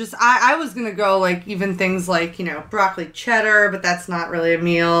 Just, I was gonna go, like, even things like, you know, broccoli cheddar, but that's not really a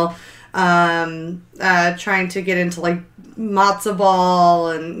meal. Trying to get into, like, matzo ball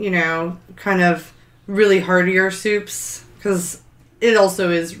and, you know, kind of really heartier soups, because it also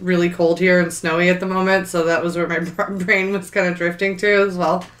is really cold here and snowy at the moment, so that was where my brain was kind of drifting to as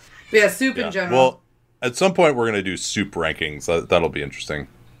well. But yeah, soup in general. Well, at some point we're going to do soup rankings. That'll be interesting.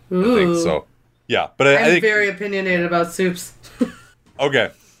 Ooh. I think so. Yeah, but I think very opinionated about soups.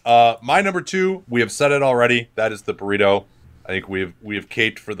 Okay. My number 2, we have said it already. That is the burrito. I think we have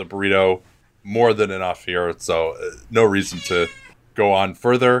caped for the burrito more than enough here, so no reason to go on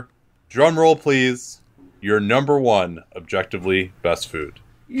further. Drum roll, please. Your number 1 objectively best food.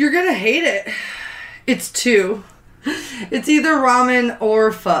 You're gonna hate it. It's 2. It's either ramen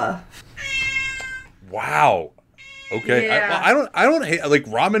or pho. Wow. Okay. Yeah. I don't hate, like,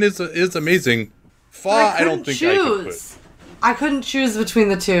 ramen is amazing. Pho, I don't think I could put. I couldn't choose between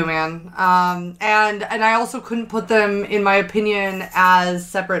the two, man. And I also couldn't put them, in my opinion, as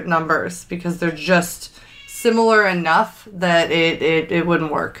separate numbers because they're just similar enough that it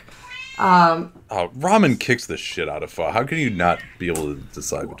wouldn't work. Ramen kicks the shit out of pho. How can you not be able to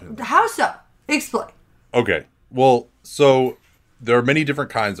decide between them? How so? Explain. Okay. Well, so there are many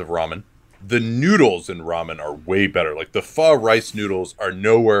different kinds of ramen. The noodles in ramen are way better. Like the pho rice noodles are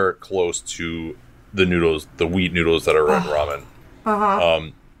nowhere close to the noodles, the wheat noodles that are in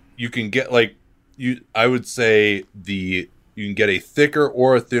ramen. You can get I would say you can get a thicker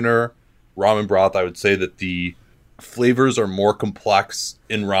or a thinner ramen broth. I would say that the flavors are more complex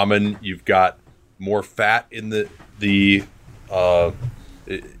in ramen. You've got more fat in the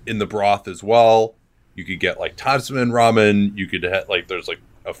broth as well. You could get like Tatsuman ramen. You could have there's like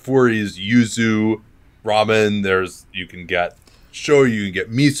a Furi's yuzu ramen. You can get shoyu, you can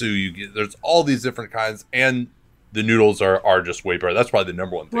get miso, there's all these different kinds, and the noodles are just way better. That's probably the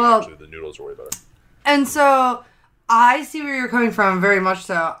number one thing, actually. The noodles are way better. And so I see where you're coming from, very much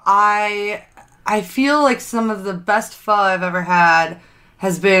so. I feel like some of the best pho I've ever had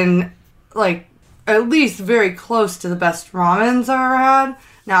has been like at least very close to the best ramens I've ever had.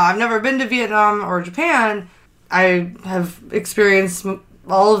 Now, I've never been to Vietnam or Japan. I have experienced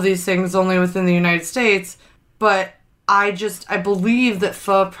all of these things only within the United States, but I believe that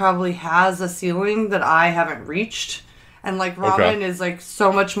pho probably has a ceiling that I haven't reached. And like ramen is like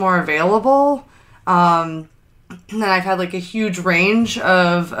so much more available. And I've had like a huge range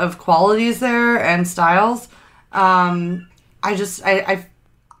of qualities there and styles. I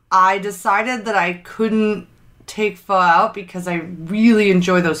decided that I couldn't take pho out because I really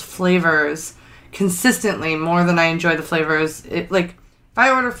enjoy those flavors consistently more than I enjoy the flavors. If I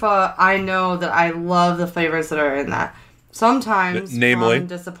order pho, I know that I love the flavors that are in that. Sometimes ramen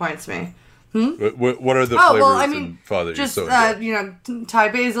disappoints me. What are the flavors in pho that just, you so enjoy? Thai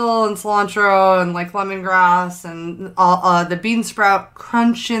basil and cilantro and like lemongrass and all, the bean sprout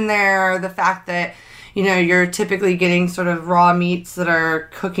crunch in there. The fact that, you're typically getting sort of raw meats that are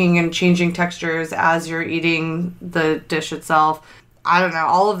cooking and changing textures as you're eating the dish itself. I don't know.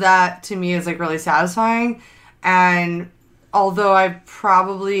 All of that to me is like really satisfying. And although I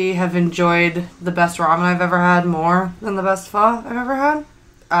probably have enjoyed the best ramen I've ever had more than the best pho I've ever had,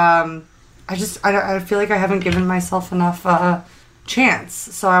 I feel like I haven't given myself enough chance.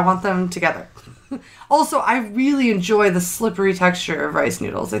 So I want them together. Also, I really enjoy the slippery texture of rice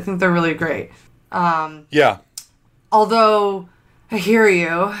noodles. I think they're really great. Yeah. Although, I hear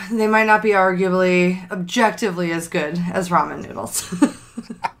you, they might not be objectively as good as ramen noodles.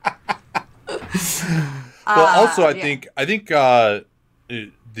 Well, also, I think the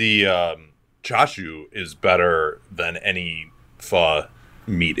chashu is better than any pho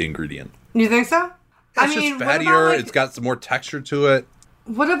meat ingredient. You think so? It's just fattier. It's got some more texture to it.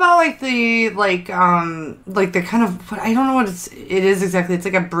 What about like the the kind of I don't know what it is exactly. It's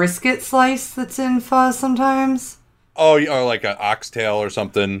like a brisket slice that's in pho sometimes. Oh, or like an oxtail or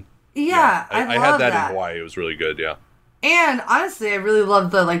something. Yeah, I had that in Hawaii. It was really good. Yeah. And honestly, I really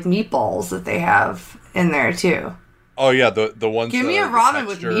love the like meatballs that they have in there too. Oh yeah, the ones. Give me a ramen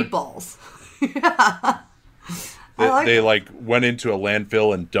with meatballs. Yeah. They went into a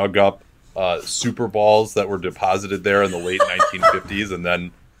landfill and dug up super balls that were deposited there in the late 1950s, and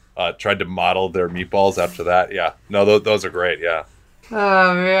then tried to model their meatballs after that. Yeah, no, those are great. Yeah.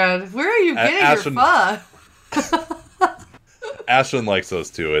 Oh man, where are you getting your pho? Ashlyn likes those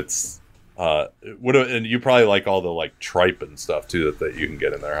too. It's and you probably like all the like tripe and stuff too that you can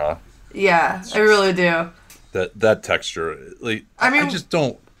get in there, huh? Yeah, I really do. That texture, like, I just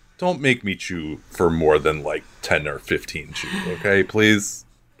don't make me chew for more than like 10 or 15 chews, okay, please.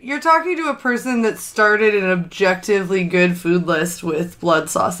 You're talking to a person that started an objectively good food list with blood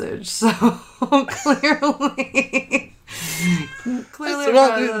sausage, so clearly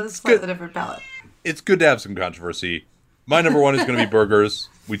well, it's quite a different palate. It's good to have some controversy. My number one is going to be burgers.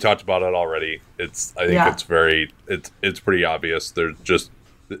 We talked about it already. It's pretty obvious.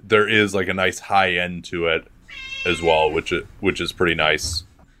 There is like a nice high end to it as well, which is pretty nice.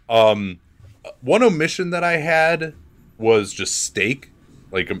 One omission that I had was just steak.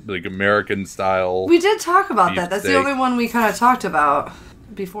 Like American style. We did talk about that. That's steak. The only one we kind of talked about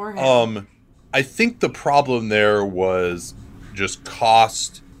beforehand. I think the problem there was just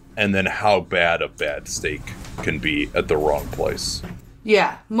cost, and then how bad a bad steak can be at the wrong place.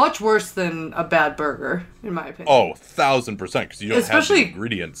 Yeah, much worse than a bad burger, in my opinion. Oh, 1,000%, because you don't have the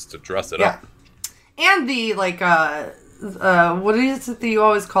ingredients to dress it up. And the what is it that you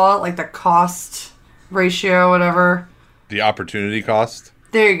always call it? Like the cost ratio, whatever. The opportunity cost.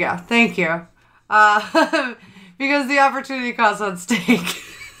 There you go. Thank you. Because the opportunity cost on steak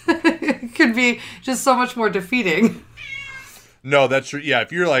could be just so much more defeating. No, that's true. Yeah,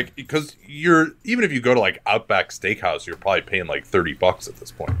 if you're like, because even if you go to like Outback Steakhouse, you're probably paying like $30 at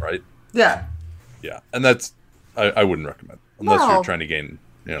this point, right? Yeah. Yeah, and that's I wouldn't recommend unless you're trying to gain,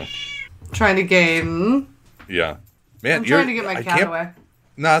 Trying to gain. Yeah, man, I'm trying to get my cat away.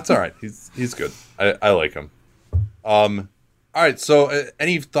 No, it's all right. He's good. I like him. All right, so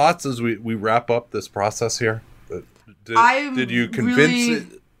any thoughts as we wrap up this process here? Did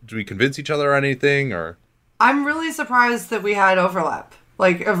we convince each other on anything, or? I'm really surprised that we had overlap,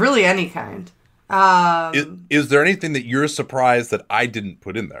 like of really any kind. Is there anything that you're surprised that I didn't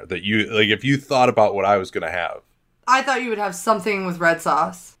put in there that you like? If you thought about what I was going to have, I thought you would have something with red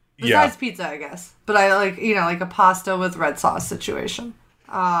sauce besides pizza, I guess. But I like a pasta with red sauce situation.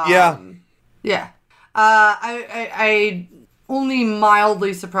 Yeah. I only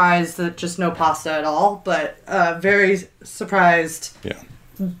mildly surprised that just no pasta at all, but very surprised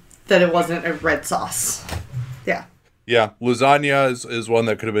that it wasn't a red sauce. Yeah. Yeah, lasagna is one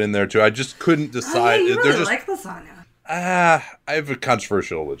that could have been in there too. I just couldn't decide. Oh, yeah, you really like lasagna. I have a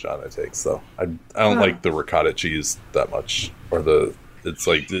controversial lasagna takes though. I don't like the ricotta cheese that much, or it's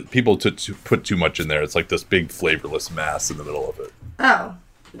like people put too much in there. It's like this big flavorless mass in the middle of it. Oh,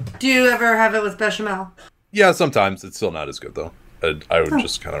 do you ever have it with bechamel? Yeah, sometimes. It's still not as good though. I would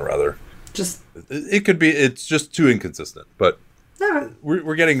just kind of rather. It could be. It's just too inconsistent. But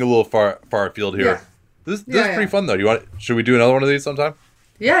we're getting a little far afield here. Yeah. This is pretty fun though. Should we do another one of these sometime?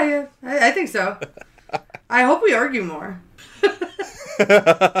 Yeah. I think so. I hope we argue more.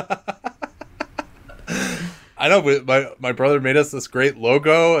 I know, but my brother made us this great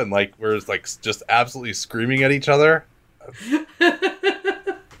logo, and like we're like just absolutely screaming at each other.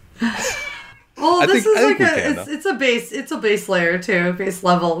 Well, it's a base layer too, base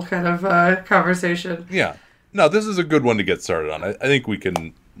level kind of conversation. Yeah, no, this is a good one to get started on. I think we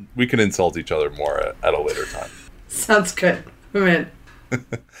can insult each other more at a later time. Sounds good. I'm in.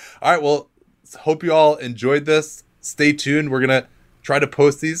 All right, well, hope you all enjoyed this. Stay tuned. We're going to try to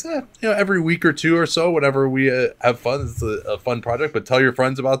post these every week or two or so, whenever we have fun. It's a fun project, but tell your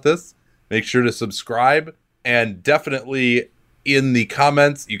friends about this. Make sure to subscribe, and definitely in the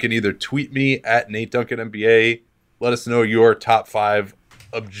comments, you can either tweet me at Nate Duncan NBA. Let us know your top 5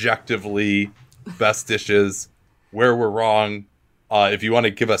 objectively best dishes, where we're wrong. If you want to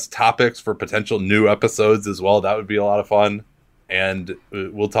give us topics for potential new episodes as well, that would be a lot of fun. And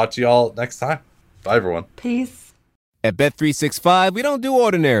we'll talk to you all next time. Bye, everyone. Peace. At Bet365, we don't do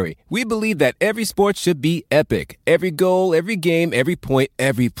ordinary. We believe that every sport should be epic. Every goal, every game, every point,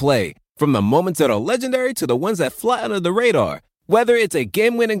 every play. From the moments that are legendary to the ones that fly under the radar. Whether it's a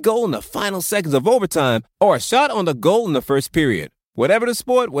game-winning goal in the final seconds of overtime or a shot on the goal in the first period. Whatever the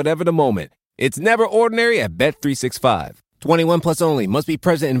sport, whatever the moment. It's never ordinary at Bet365. 21 plus only. Must be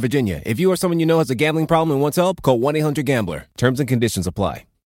present in Virginia. If you or someone you know has a gambling problem and wants help, call 1-800-GAMBLER. Terms and conditions apply.